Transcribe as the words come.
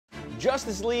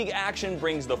Justice League Action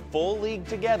brings the full league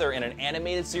together in an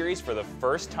animated series for the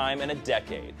first time in a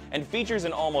decade, and features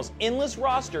an almost endless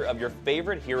roster of your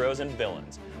favorite heroes and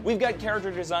villains. We've got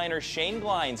character designer Shane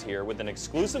Glines here with an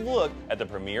exclusive look at the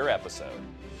premiere episode.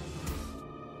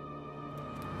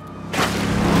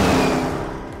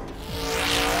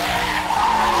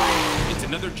 It's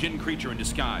another Jinn creature in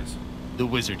disguise. The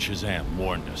wizard Shazam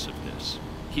warned us of this.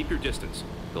 Keep your distance.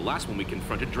 The last one we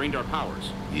confronted drained our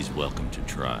powers. He's welcome to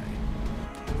try.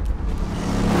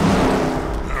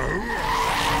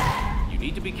 You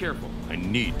need to be careful. I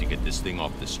need to get this thing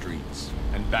off the streets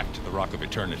and back to the Rock of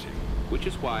Eternity. Which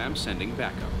is why I'm sending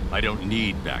backup. I don't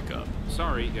need backup.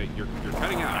 Sorry, you're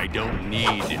cutting out. I don't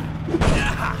need it.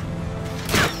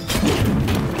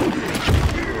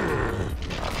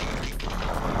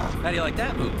 How do you like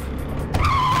that move?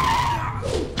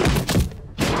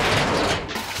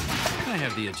 I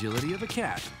have the agility of a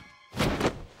cat.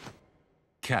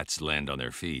 Cats land on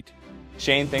their feet.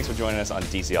 Shane, thanks for joining us on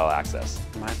DC All Access.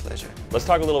 My pleasure. Let's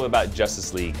talk a little bit about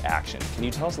Justice League Action. Can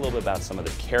you tell us a little bit about some of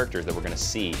the characters that we're going to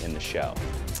see in the show?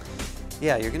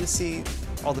 Yeah, you're going to see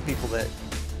all the people that,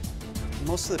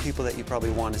 most of the people that you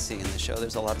probably want to see in the show.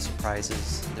 There's a lot of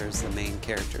surprises. There's the main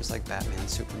characters like Batman,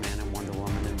 Superman, and Wonder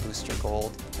Woman, and Booster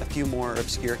Gold. A few more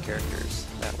obscure characters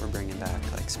that we're bringing back,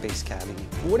 like Space Cabbie.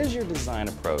 What is your design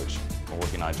approach for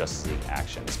working on Justice League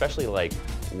Action, especially like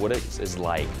what it is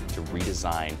like to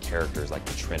redesign characters like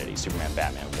the Trinity, Superman,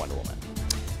 Batman, and Wonder Woman?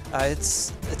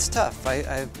 It's tough.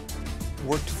 I've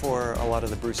worked for a lot of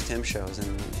the Bruce Timm shows,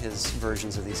 and his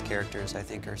versions of these characters I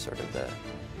think are sort of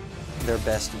their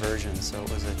best versions, so it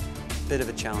was a bit of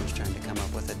a challenge trying to come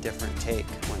up with a different take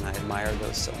when I admire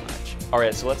those so much. All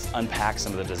right, so let's unpack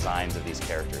some of the designs of these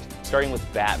characters. Starting with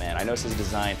Batman, I noticed his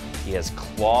design, he has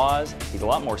claws, he's a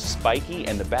lot more spiky,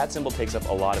 and the bat symbol takes up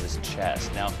a lot of his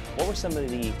chest. Now, what were some of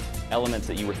the elements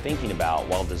that you were thinking about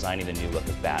while designing the new look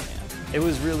of Batman? It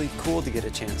was really cool to get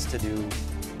a chance to do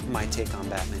my take on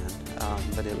Batman,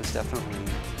 but it was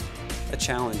definitely a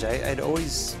challenge. I'd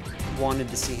always wanted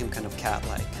to see him kind of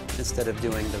cat-like, instead of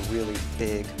doing the really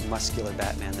big, muscular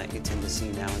Batman that you tend to see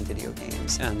now in video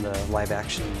games and the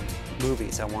live-action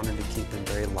movies. I wanted to keep him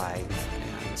very lithe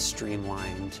and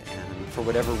streamlined, and for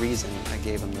whatever reason, I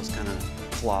gave him those kind of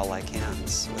claw-like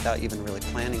hands without even really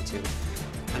planning to.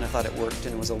 And I thought it worked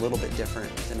and was a little bit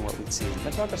different than what we'd seen.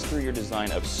 Now talk us through your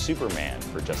design of Superman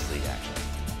for Justice League Action.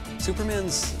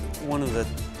 Superman's one of the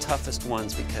toughest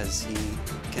ones because he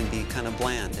can be kind of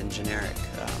bland and generic.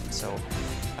 So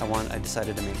I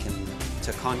decided to make him,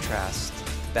 to contrast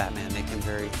Batman, make him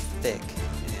very thick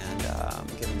and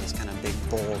give him this kind of big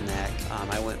bull neck.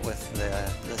 I went with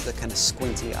the kind of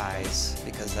squinty eyes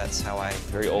because that's how I...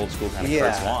 Very old school kind of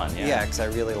Kurt Swan, yeah. Yeah, because I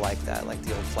really like that, like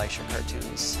the old Fleischer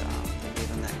cartoons. They gave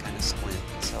him that kind of squint,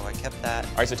 so I kept that.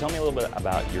 All right, so tell me a little bit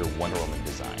about your Wonder Woman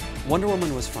design. Wonder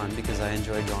Woman was fun because I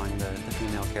enjoyed drawing the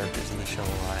female characters in the show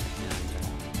a lot,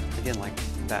 and again, like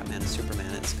Batman and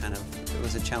Superman, it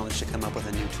was a challenge to come up with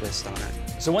a new twist on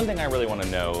it. So one thing I really want to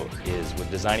know is, with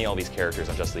designing all these characters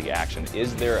on Justice League Action,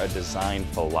 is there a design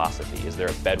philosophy? Is there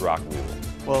a bedrock rule?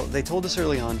 Well, they told us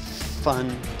early on,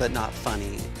 fun but not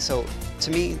funny. So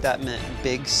to me, that meant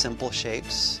big, simple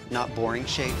shapes, not boring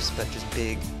shapes, but just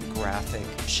big, graphic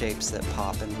shapes that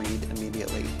pop and read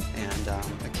immediately. And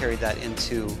I carried that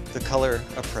into the color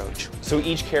approach. So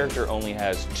each character only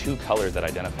has two colors that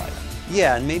identify them?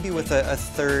 Yeah, and maybe with a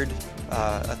third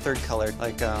color,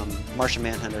 like Martian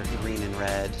Manhunter, green and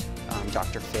red,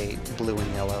 Dr. Fate, blue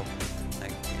and yellow.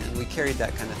 And we carried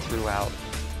that kind of throughout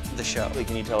the show.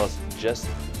 Can you tell us just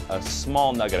a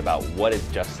small nugget about what is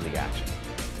Justice League Action?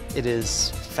 It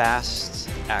is fast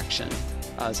action.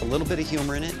 There's a little bit of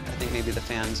humor in it. I think maybe the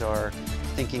fans are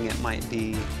thinking it might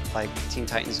be like Teen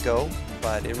Titans Go,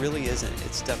 but it really isn't.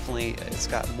 It's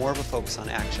got more of a focus on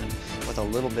action with a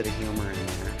little bit of humor in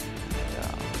there. And,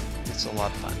 it's a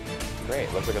lot of fun.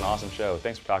 Great, looks like an awesome show.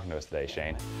 Thanks for talking to us today,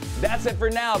 Shane. That's it for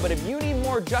now, but if you need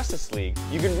more Justice League,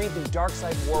 you can read the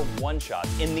Darkseid War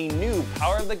one-shots in the new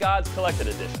Power of the Gods Collected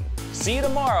Edition. See you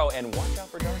tomorrow, and watch out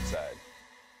for Darkseid.